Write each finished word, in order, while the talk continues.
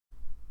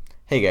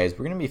Hey guys,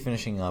 we're going to be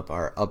finishing up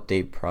our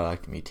update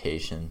product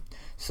mutation.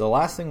 So the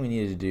last thing we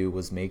needed to do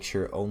was make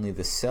sure only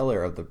the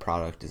seller of the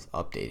product is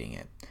updating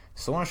it.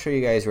 So I want to show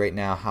you guys right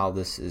now how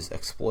this is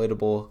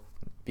exploitable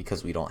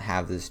because we don't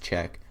have this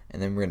check, and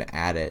then we're going to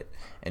add it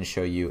and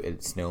show you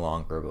it's no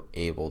longer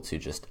able to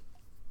just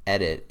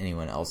edit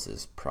anyone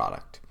else's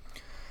product.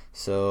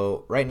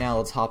 So right now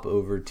let's hop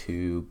over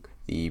to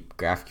the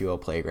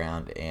GraphQL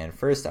playground, and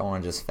first I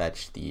want to just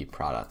fetch the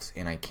products,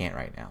 and I can't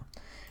right now.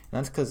 And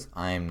that's because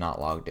I'm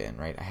not logged in,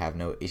 right? I have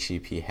no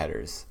HTTP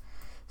headers.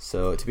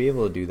 So to be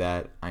able to do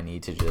that, I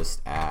need to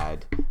just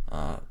add,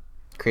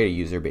 create a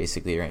user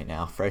basically right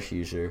now, fresh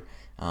user,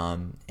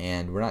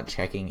 and we're not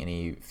checking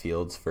any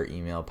fields for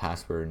email,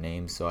 password, or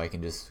name, so I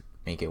can just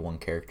make it one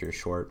character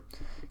short.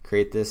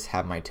 Create this,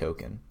 have my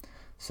token.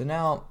 So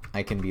now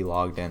I can be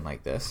logged in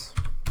like this.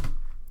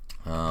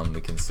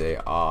 We can say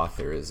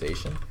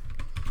authorization,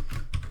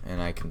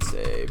 and I can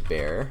say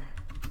bear,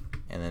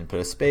 and then put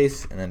a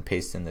space, and then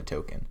paste in the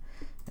token.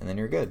 And then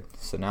you're good.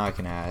 So now I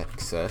can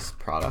access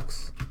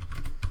products,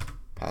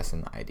 pass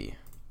in the ID.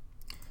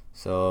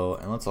 So,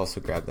 and let's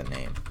also grab the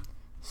name.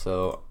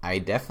 So I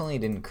definitely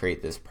didn't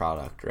create this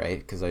product, right?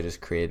 Because I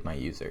just created my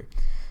user.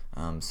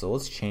 So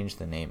let's change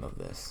the name of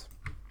this.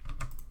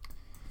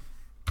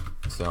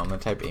 So I'm going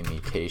to type a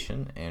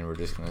mutation, and we're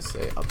just going to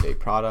say update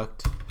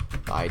product,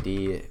 the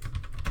ID,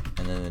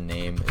 and then the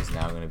name is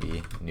now going to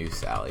be new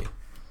Sally.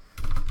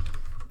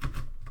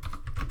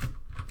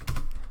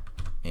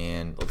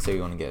 And let's say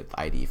we want to get the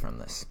ID from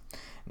this.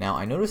 Now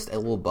I noticed a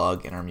little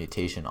bug in our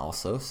mutation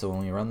also, so when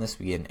we run this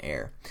we get an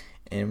error.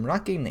 And we're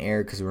not getting the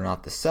error because we're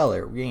not the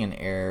seller, we're getting an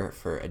error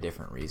for a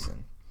different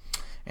reason.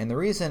 And the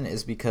reason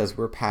is because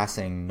we're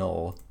passing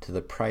null to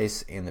the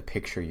price and the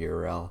picture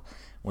URL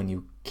when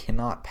you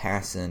cannot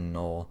pass in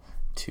null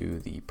to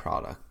the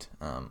product.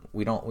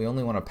 We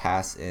only want to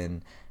pass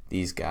in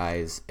these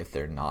guys if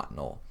they're not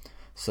null.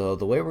 So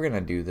the way we're going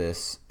to do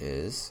this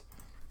is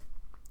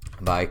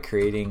by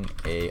creating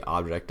a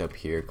object up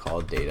here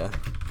called data,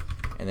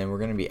 and then we're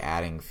going to be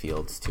adding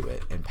fields to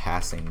it and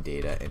passing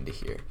data into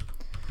here.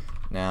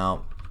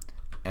 Now,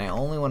 and I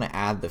only want to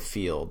add the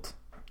field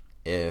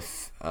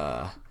if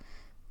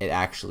it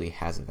actually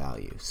has a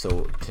value.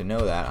 So to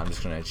know that, I'm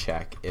just going to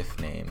check if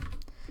name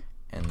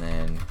and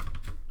then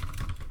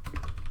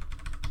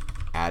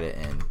add it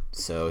in.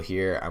 So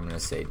here I'm going to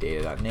say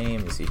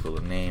data.name is equal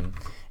to name,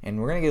 and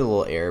we're going to get a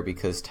little error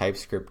because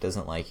TypeScript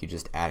doesn't like you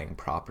just adding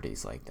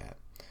properties like that.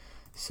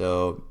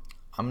 So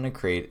I'm going to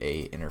create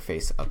a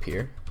interface up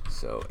here.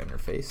 So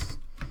interface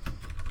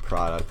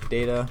product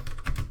data,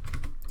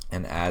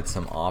 and add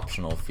some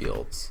optional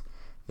fields.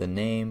 The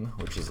name,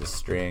 which is a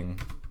string,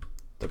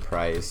 the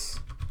price,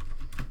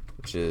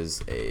 which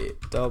is a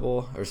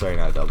double, or sorry,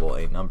 not a double,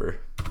 a number,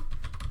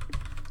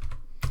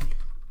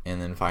 and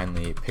then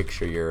finally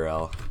picture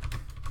URL,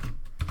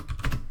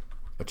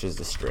 which is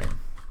the string.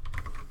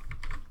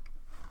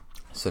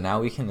 So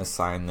now we can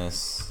assign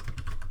this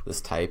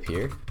type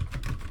here,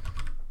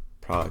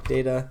 product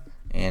data,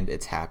 and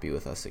it's happy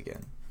with us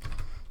again.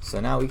 So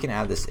now we can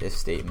add this if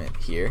statement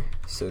here.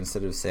 So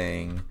instead of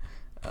saying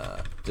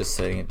just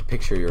setting it to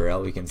picture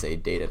URL, we can say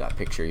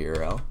data.picture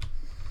URL,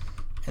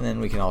 and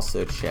then we can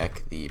also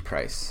check the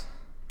price,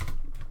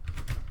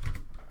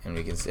 and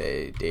we can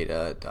say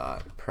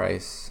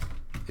data.price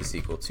is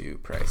equal to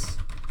price.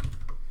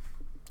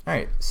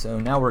 Alright, so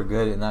now we're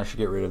good, and that should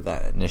get rid of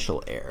that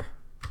initial error.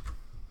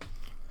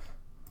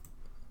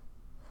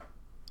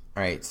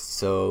 Alright,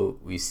 so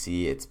we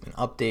see it's been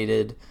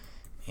updated,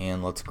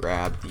 and let's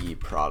grab the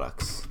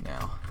products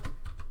now.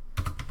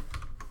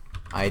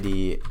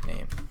 ID,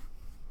 name.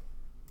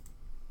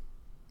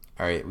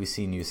 Alright, we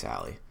see new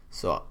Sally.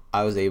 So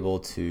I was able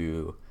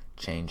to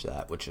change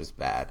that, which is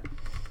bad.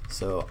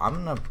 So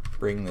I'm going to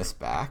bring this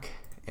back,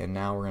 and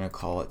now we're going to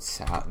call it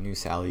new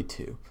Sally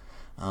 2.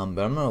 But I'm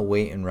going to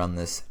wait and run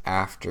this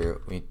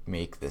after we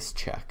make this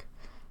check.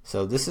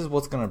 So this is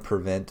what's going to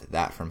prevent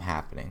that from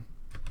happening.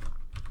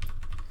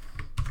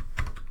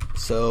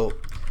 So,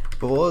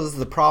 but what was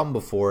the problem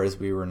before is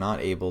we were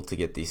not able to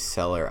get the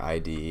seller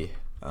ID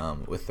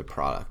with the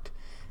product,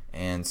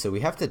 and so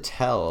we have to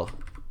tell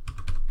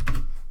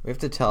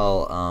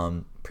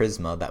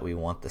Prisma that we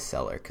want the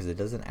seller because it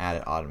doesn't add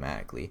it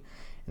automatically.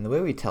 And the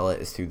way we tell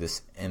it is through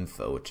this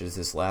info, which is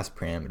this last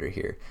parameter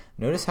here.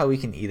 Notice how we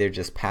can either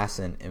just pass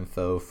in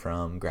info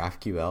from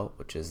GraphQL,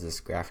 which is this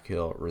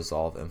GraphQL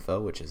resolve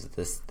info, which is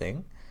this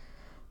thing,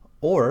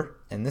 or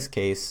in this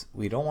case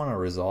we don't want to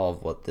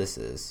resolve what this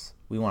is.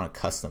 We want a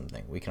custom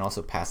thing. We can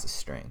also pass a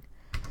string.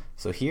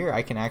 So here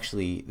I can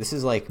actually, this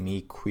is like me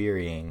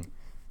querying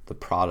the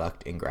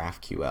product in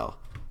GraphQL.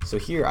 So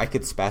here I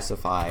could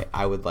specify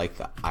I would like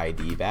the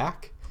ID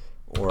back,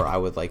 or I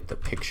would like the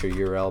picture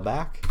URL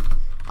back.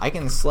 I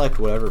can select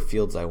whatever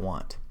fields I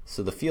want.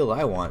 So the field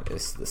I want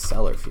is the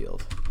seller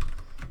field,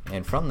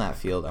 and from that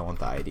field I want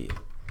the ID.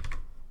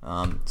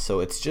 So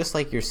it's just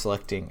like you're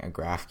selecting a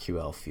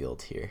GraphQL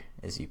field here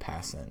as you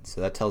pass in. So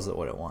that tells it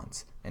what it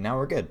wants, and now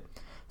we're good.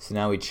 So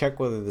now we check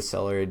whether the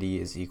seller ID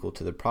is equal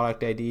to the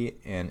product ID,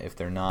 and if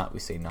they're not, we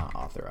say not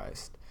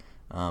authorized.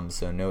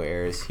 So no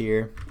errors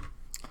here.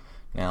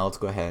 Now let's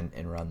go ahead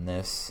and run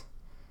this,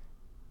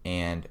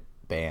 and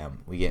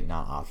bam, we get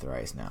not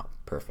authorized now.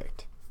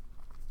 Perfect.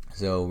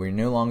 So we're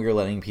no longer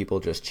letting people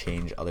just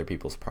change other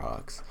people's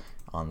products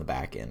on the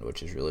back end,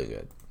 which is really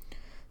good.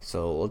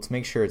 So let's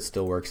make sure it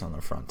still works on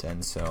the front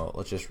end. So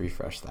let's just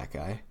refresh that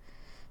guy.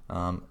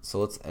 So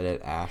let's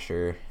edit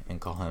Asher and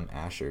call him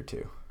Asher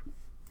too.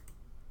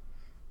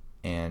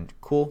 And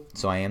cool,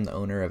 so I am the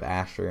owner of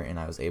Asher and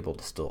I was able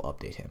to still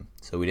update him.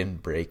 So we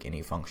didn't break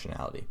any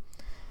functionality.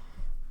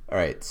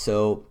 Alright,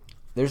 so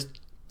there's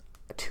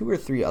 2 or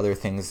 3 other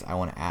things I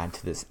want to add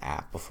to this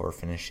app before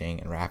finishing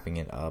and wrapping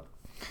it up.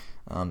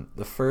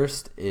 The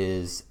first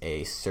is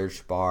a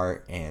search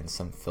bar and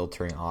some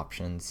filtering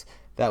options.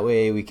 That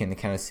way we can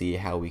kind of see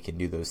how we can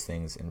do those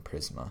things in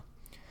Prisma.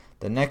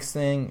 The next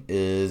thing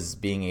is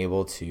being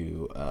able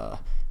to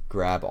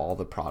grab all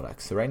the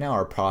products. So right now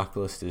our product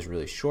list is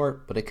really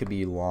short, but it could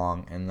be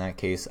long. In that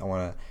case, I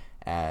want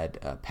to add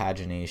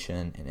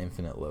pagination and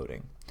infinite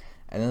loading.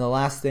 And then the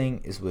last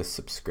thing is with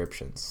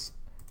subscriptions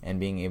and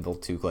being able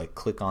to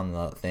click on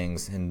the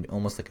things and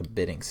almost like a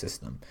bidding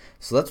system.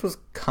 So that's what's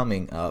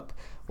coming up.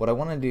 What I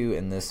want to do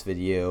in this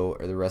video,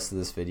 or the rest of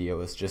this video,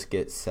 is just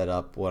get set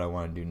up what I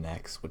want to do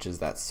next, which is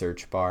that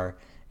search bar,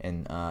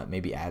 and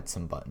maybe add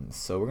some buttons.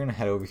 So we're going to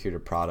head over here to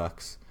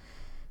products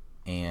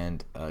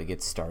and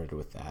get started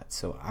with that.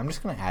 So I'm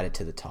just going to add it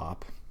to the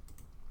top,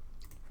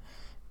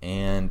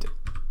 and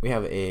we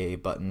have a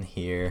button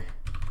here,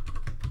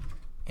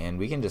 and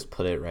we can just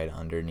put it right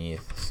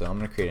underneath. So I'm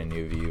going to create a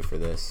new view for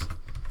this,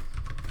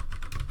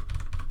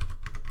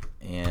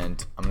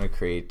 and I'm going to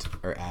create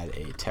or add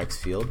a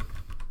text field,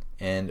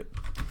 and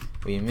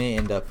we may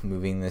end up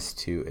moving this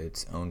to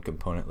its own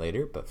component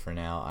later, but for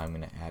now I'm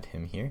going to add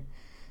him here.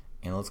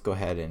 And let's go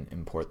ahead and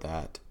import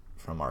that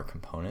from our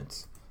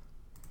components.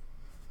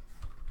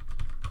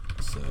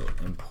 So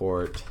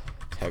import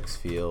text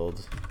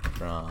field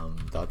from ...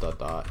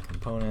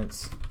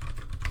 components,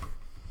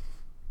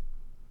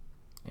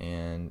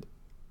 and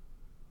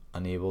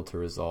unable to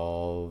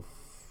resolve,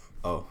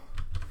 /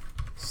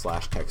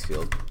 text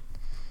field.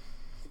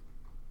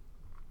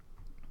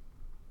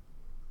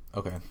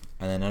 Okay,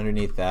 and then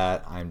underneath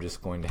that I'm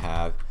just going to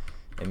have,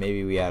 and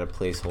maybe we add a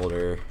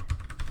placeholder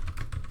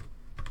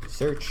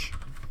search,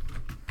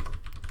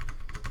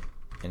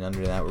 and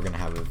under that we're going to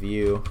have a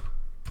view,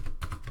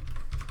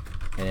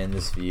 and in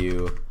this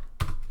view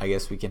I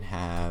guess we can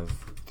have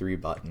 3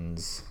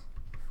 buttons.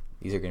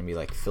 These are going to be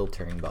like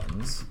filtering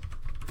buttons.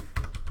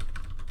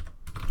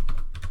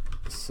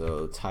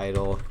 So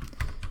title,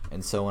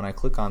 and so when I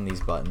click on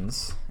these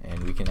buttons,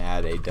 and we can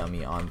add a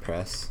dummy on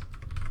press.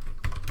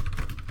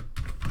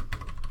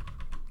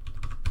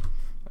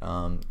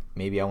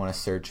 Maybe I want to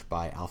search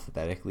by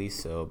alphabetically,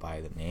 so by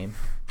the name,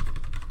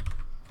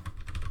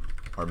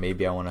 or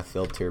maybe I want to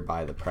filter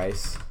by the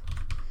price.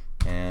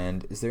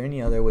 And is there any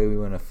other way we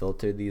want to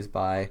filter these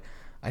by?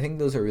 I think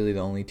those are really the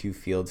only 2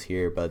 fields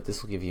here, but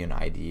this will give you an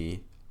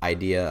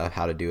idea of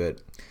how to do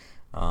it.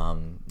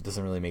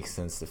 Doesn't really make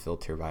sense to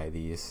filter by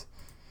these.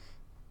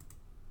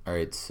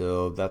 Alright,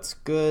 so that's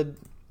good.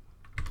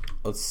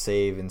 Let's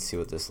save and see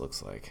what this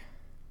looks like.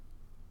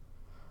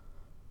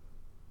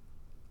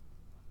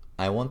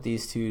 I want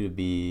these 2 to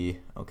be,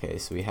 okay,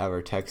 so we have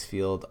our text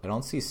field. I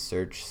don't see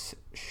search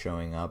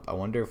showing up. I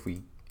wonder if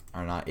we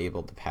are not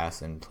able to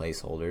pass in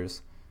placeholders.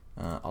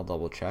 I'll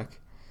double check.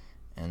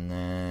 And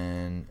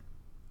then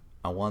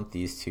I want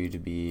these 2 to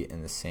be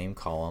in the same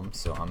column,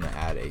 so I'm going to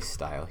add a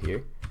style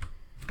here,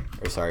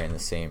 or sorry, in the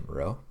same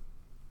row.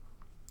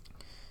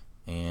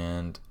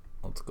 And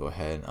let's go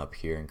ahead and up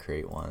here and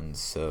create one.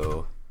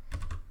 So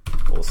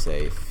we'll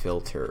say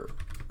filter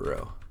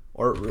row.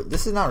 Or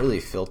this is not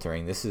really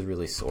filtering, this is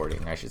really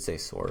sorting. I should say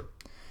sort.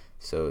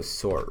 So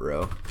sort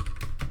row.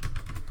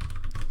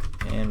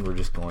 And we're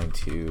just going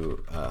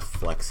to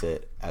flex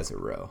it as a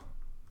row.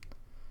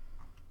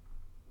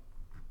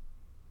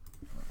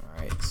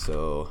 Alright,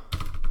 so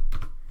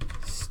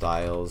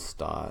styles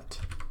dot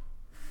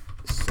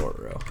sort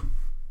row.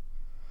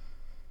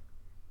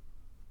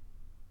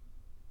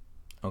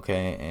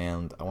 Okay,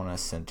 and I want to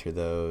center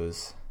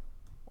those,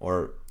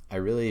 or I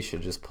really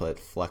should just put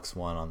flex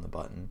 1 on the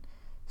button.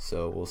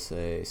 So we'll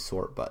say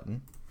sort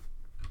button,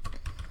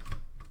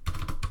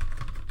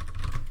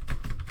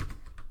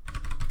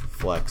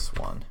 flex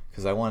 1,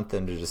 because I want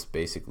them to just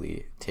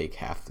basically take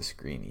half the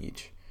screen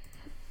each.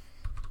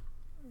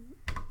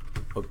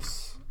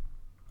 Oops,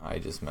 I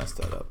just messed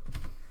that up.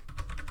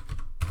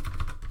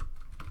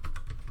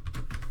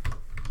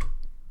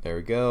 There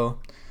we go.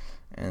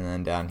 And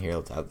then down here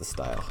let's add the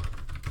style.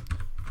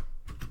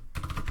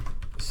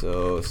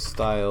 So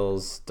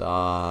styles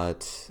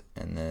dot,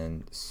 and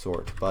then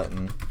sort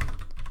button,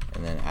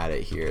 and then add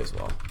it here as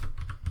well.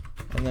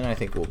 And then I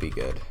think we'll be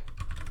good.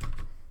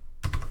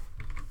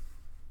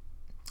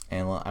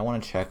 And I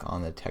want to check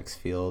on the text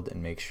field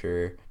and make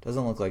sure it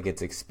doesn't look like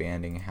it's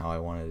expanding how I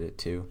wanted it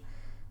to.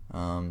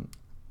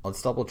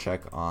 Let's double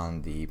check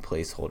on the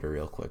placeholder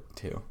real quick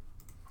too.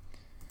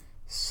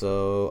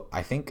 So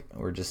I think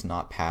we're just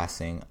not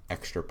passing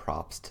extra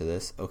props to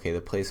this. Okay,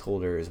 the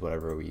placeholder is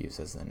whatever we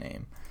use as the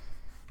name.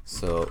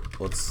 So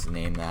let's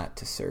name that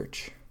to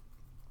search.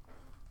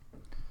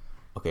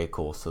 Okay,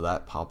 cool. So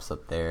that pops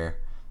up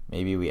there.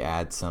 Maybe we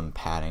add some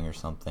padding or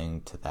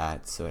something to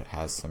that so it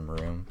has some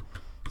room.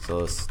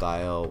 So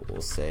style,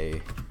 we'll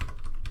say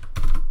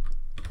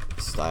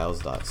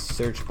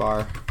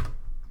styles.searchbar,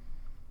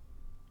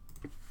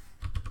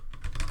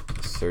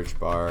 search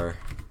bar,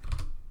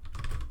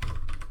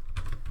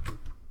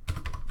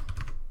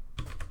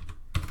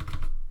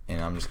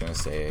 and I'm just going to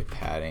say a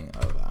padding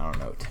of, I don't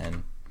know,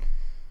 10.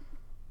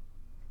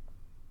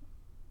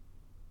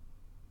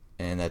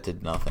 And that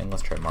did nothing.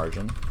 Let's try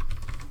margin.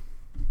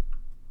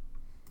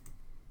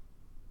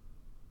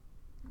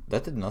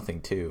 That did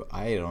nothing too.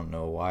 I don't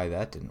know why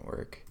that didn't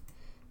work.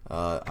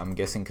 I'm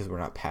guessing because we're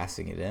not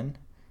passing it in.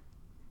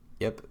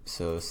 Yep,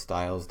 so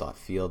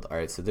styles.field.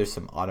 Alright, so there's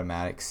some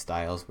automatic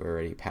styles we're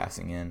already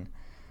passing in.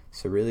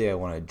 So really I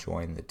want to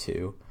join the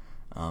two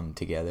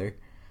together.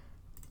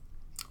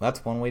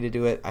 That's one way to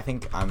do it. I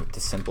think I'm to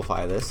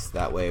simplify this.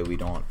 That way we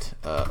don't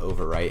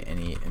overwrite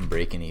any and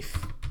break any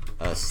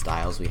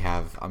styles we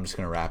have. I'm just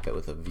going to wrap it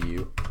with a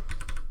view.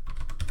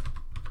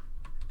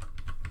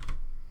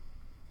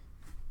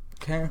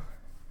 Okay.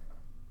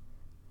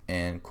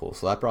 And cool.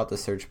 So that brought the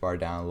search bar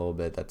down a little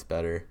bit. That's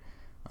better.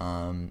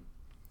 I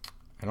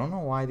don't know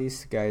why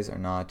these guys are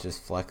not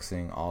just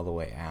flexing all the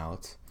way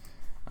out.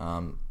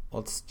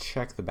 Let's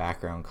check the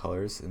background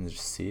colors and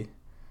just see.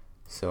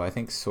 So I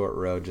think sort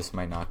row just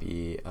might not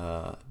be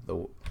I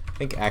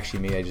think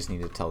actually maybe I just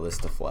need to tell this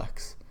to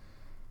flex.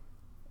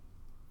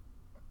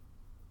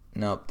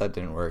 Nope, that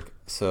didn't work.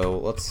 So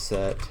let's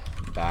set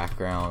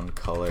background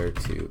color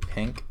to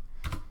pink,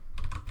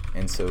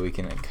 and so we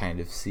can kind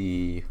of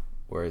see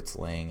where it's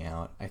laying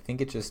out. I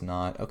think it's just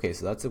not okay.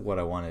 So that's what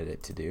I wanted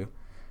it to do.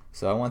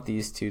 So I want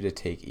these two to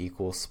take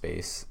equal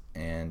space,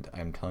 and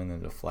I'm telling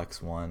them to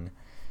flex one.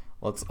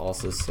 Let's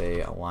also say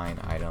align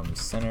item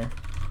center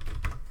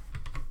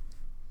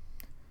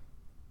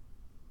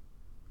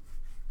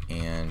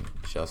and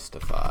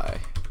justify.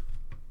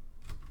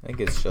 I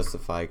think it's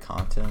justify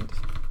content.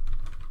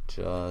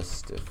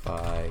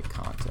 Justify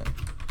content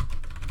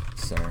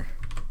center.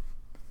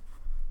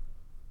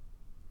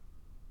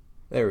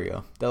 There we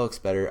go. That looks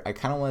better. I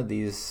kind of wanted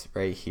these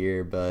right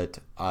here, but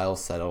I'll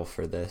settle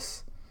for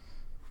this.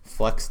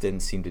 Flex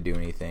didn't seem to do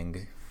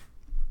anything,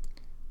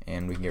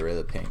 and we can get rid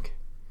of the pink.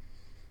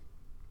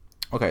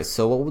 Okay,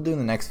 so what we'll do in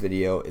the next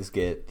video is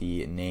get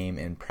the name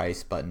and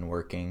price button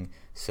working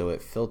so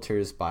it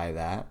filters by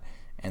that.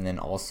 And then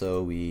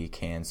also we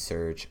can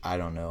search, I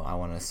don't know, I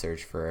want to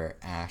search for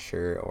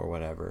Asher or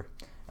whatever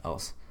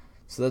else.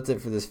 So that's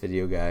it for this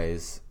video,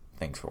 guys.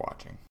 Thanks for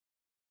watching.